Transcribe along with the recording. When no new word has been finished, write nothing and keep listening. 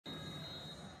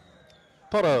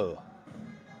Porro.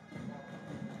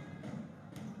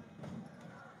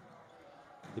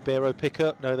 Libero pick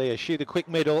up, no, they shoot a quick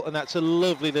middle, and that's a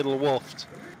lovely little waft.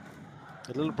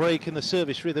 A little break in the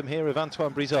service rhythm here of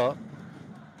Antoine Brizard.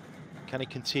 Can he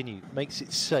continue? Makes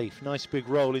it safe. Nice big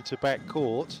roll into back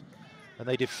court. And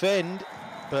they defend,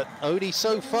 but only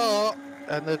so far.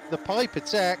 And the pipe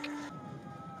attack.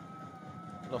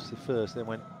 Lost the first, then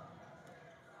went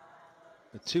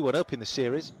 2-1 up in the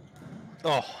series.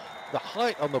 Oh, the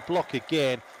height on the block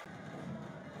again.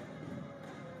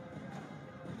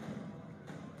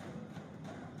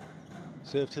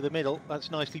 Serve to the middle, that's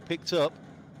nicely picked up.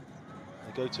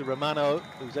 They go to Romano,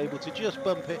 who's able to just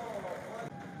bump it.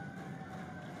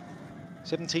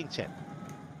 17-10.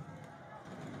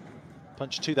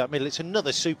 Punch to that middle, it's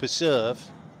another super serve.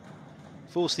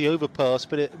 Force the overpass,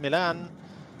 but Milan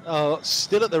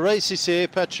still at the races here.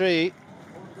 Patry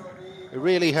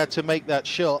really had to make that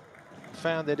shot.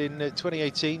 Found it in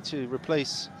 2018 to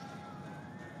replace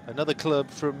another club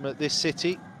from this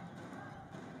city.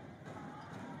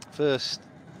 First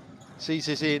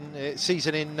season in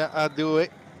A2.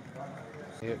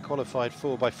 He qualified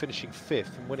for by finishing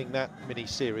 5th and winning that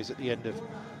mini-series at the end of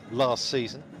last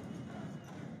season.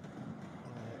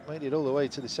 Made it all the way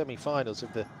to the semi-finals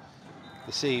of the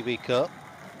CEV Cup.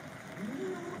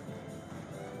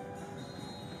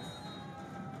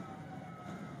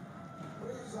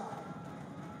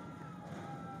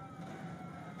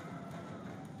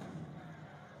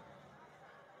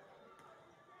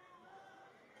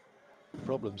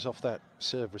 Problems off that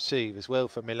serve receive as well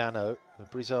for Milano.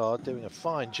 Brizard doing a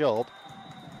fine job,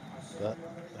 but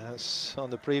as on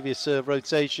the previous serve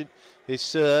rotation, his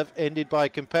serve ended by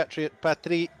compatriot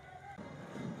Patry.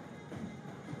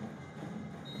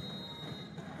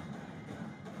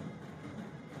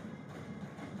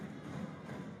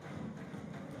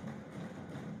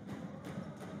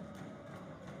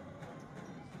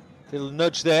 Little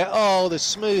nudge there. Oh, the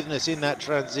smoothness in that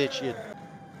transition.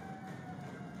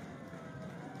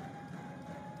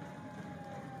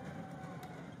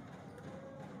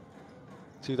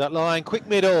 To that line, quick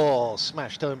middle,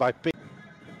 smashed home by Big.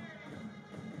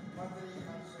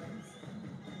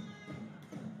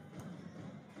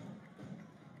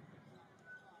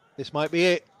 This might be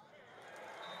it.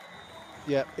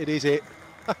 Yeah, it is it.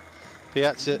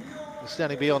 Piazza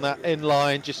standing beyond that end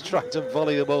line, just trying to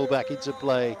volley the ball back into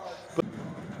play. But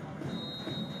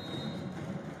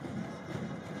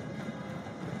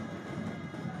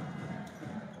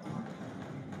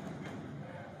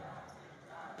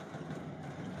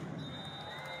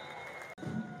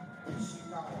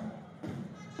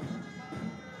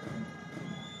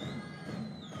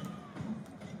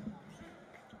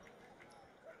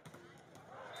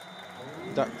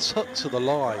that tuck to the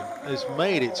line has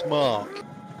made its mark.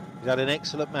 He's had an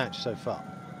excellent match so far.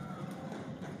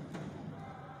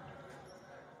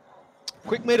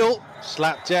 Quick middle,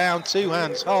 slap down, 2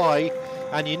 hands high,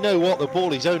 and you know what, the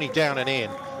ball is only down and in.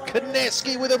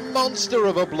 Koneski with a monster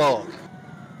of a block.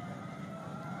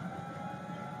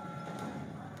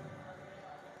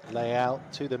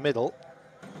 Layout to the middle.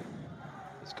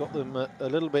 It's got them a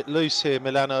little bit loose here,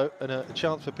 Milano, and a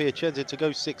chance for Piacenza to go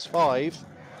 6-5.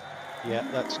 Yeah,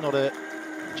 that's not a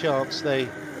chance. They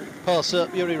pass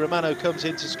up. Yuri Romano comes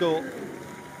in to score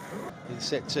in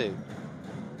set 2.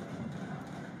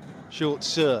 Short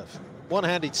serve.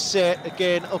 One-handed set,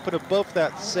 again up and above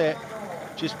that set,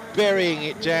 just burying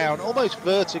it down, almost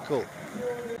vertical.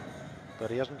 But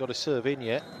he hasn't got a serve in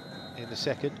yet in the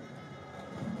second.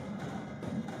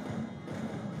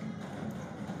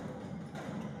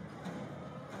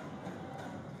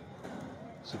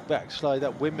 So backslide,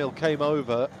 that windmill came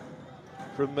over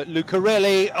from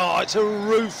Lucarelli. Oh, it's a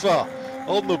roofer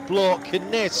on the block.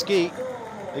 Koneski,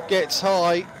 it gets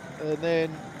high, and then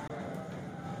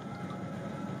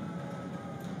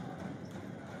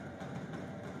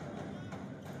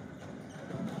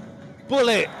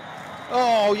bullet.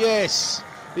 Oh yes,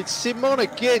 it's Simon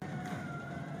again.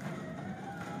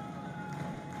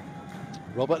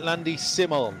 Robert Landy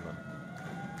Simon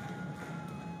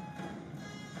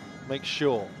makes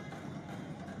sure.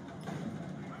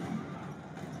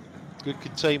 Good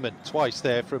containment twice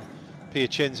there from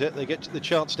Piacenza. They get the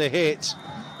chance to hit.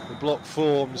 The block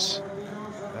forms,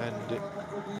 and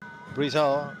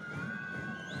Brizard,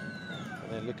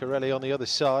 and then Lucarelli on the other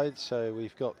side. So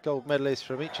we've got gold medalists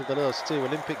from each of the last 2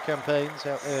 Olympic campaigns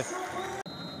out there.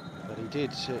 But he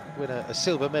did win a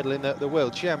silver medal in the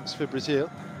World Champs for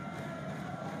Brazil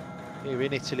here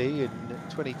in Italy in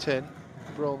 2010.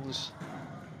 Bronze,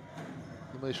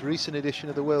 the most recent edition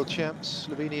of the World Champs,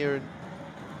 Slovenia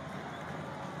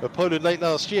and Poland late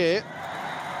last year.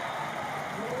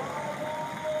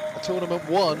 A tournament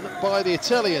won by the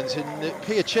Italians in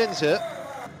Piacenza.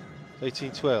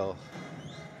 18-12.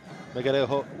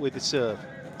 Megalejo with the serve.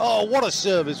 Oh, what a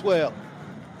serve as well.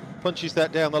 Punches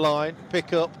that down the line,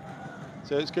 pick up.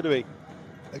 So it's going to be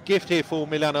a gift here for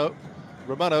Milano.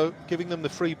 Romano giving them the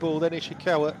free ball, then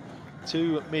Ishikawa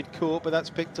to mid-court, but that's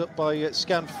picked up by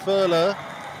Scanfurla.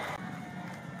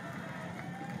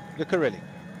 Lucarelli.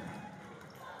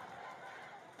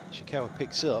 Ishikawa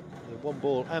picks up the 1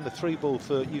 ball and the 3 ball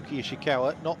for Yuki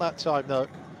Ishikawa. Not that time though.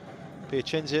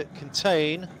 Piacenza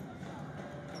contain.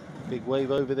 Big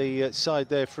wave over the side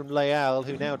there from Leal,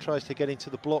 who now tries to get into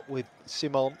the block with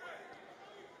Simon.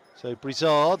 So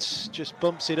Brizard just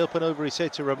bumps it up and over his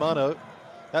head to Romano.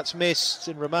 That's missed,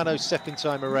 and Romano's second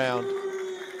time around.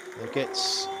 It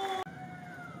gets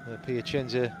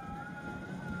Piacenza,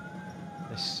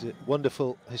 this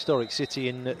wonderful historic city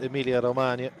in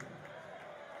Emilia-Romagna.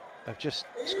 They've just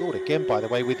scored again, by the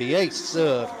way, with the ace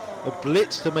serve. A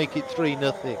blitz to make it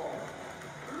 3-0.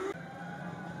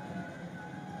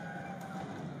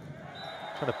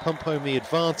 Trying to pump home the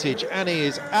advantage, and he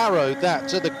has arrowed that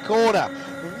to the corner.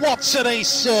 What an ace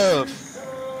serve!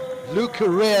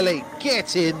 Lucarelli,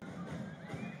 get in.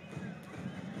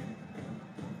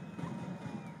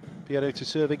 Piero to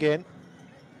serve again.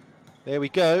 There we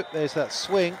go, there's that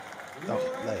swing. Oh,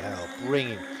 Leal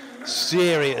bringing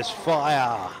serious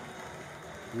fire.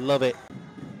 Love it.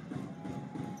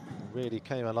 Really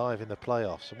came alive in the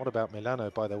playoffs. And what about Milano,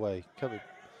 by the way?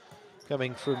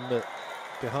 Coming from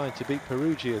behind to beat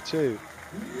Perugia too.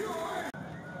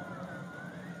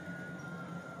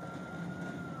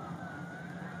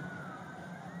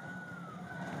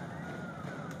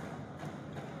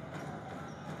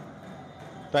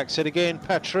 Back set again,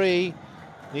 Patry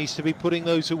needs to be putting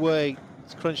those away.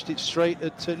 It's crunched it straight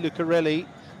at Lucarelli,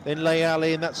 then Leal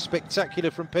in, that's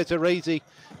spectacular from Pezzaresi,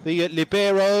 the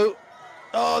libero.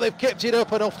 Oh, they've kept it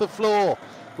up and off the floor.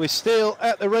 We're still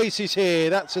at the races here.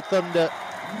 That's a thunder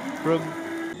from...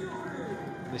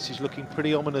 This is looking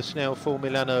pretty ominous now for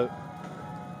Milano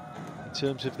in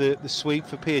terms of the sweep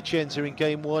for Piacenza in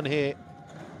game 1 here.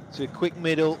 It's a quick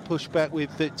middle, push back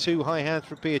with the 2 high hands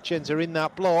for Piacenza in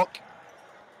that block.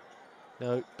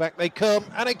 No, back they come,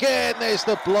 and again there's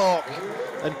the block.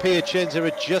 And Piacenza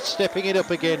are just stepping it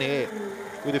up again here,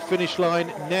 with the finish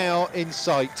line now in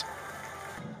sight.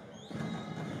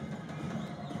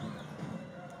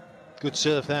 Good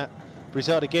serve that.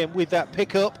 Brizard again with that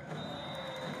pickup.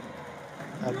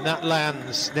 And that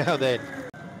lands now then.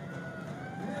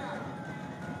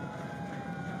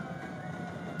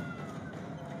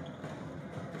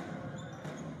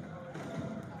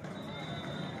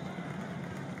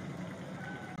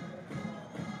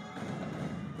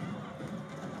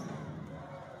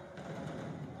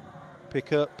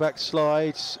 Pick up,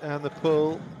 backslides, and the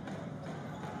pull.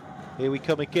 Here we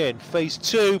come again. Phase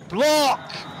 2,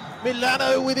 block!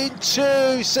 Milano within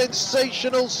 2,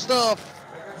 sensational stuff.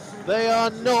 They are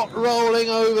not rolling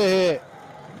over here.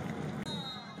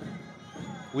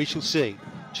 We shall see.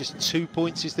 Just 2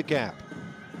 points is the gap.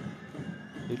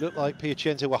 It looked like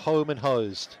Piacenza were home and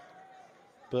hosed.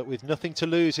 But with nothing to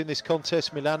lose in this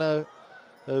contest, Milano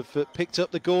have picked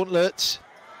up the gauntlet.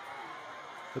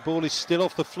 The ball is still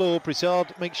off the floor.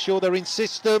 Brizard makes sure they're in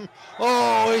system.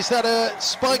 Oh, is that a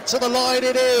spike to the line?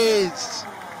 It is.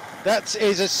 That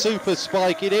is a super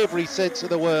spike in every sense of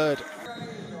the word.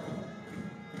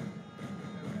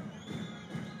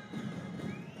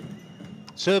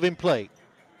 Serve in play.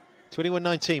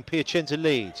 21-19, Piacenza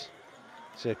leads.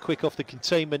 So quick off the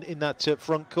containment in that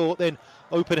front court. Then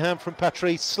open hand from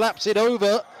Patry, slaps it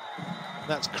over.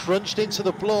 That's crunched into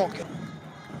the block.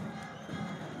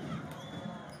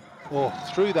 Oh,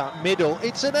 through that middle,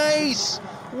 it's an ace!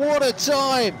 What a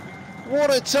time!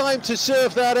 What a time to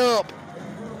serve that up!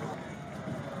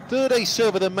 Third ace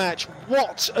serve of the match.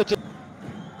 What a...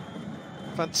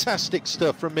 Fantastic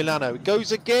stuff from Milano. It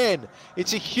goes again.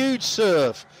 It's a huge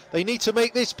serve. They need to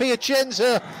make this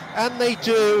Piacenza, and they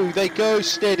do. They go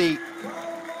steady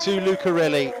to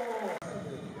Lucarelli.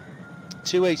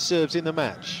 2 ace serves in the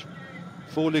match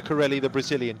for Lucarelli, the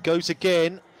Brazilian. Goes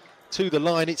again to the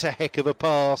line. It's a heck of a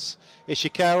pass.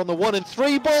 Ishikawa on the 1 and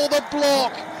 3 ball. The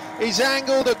block is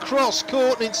angled across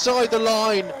court and inside the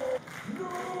line.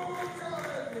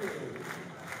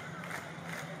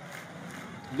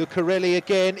 Lucarelli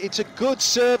again. It's a good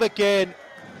serve again.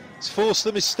 It's forced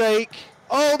the mistake.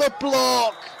 Oh, the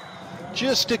block!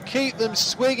 Just to keep them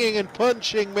swinging and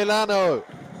punching, Milano.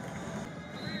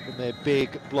 And their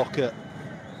big blocker.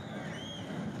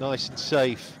 Nice and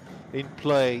safe in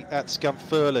play at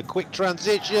Scanfurla. Quick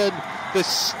transition. The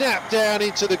snap down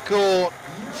into the court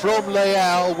from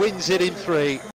Leal. Wins it in 3.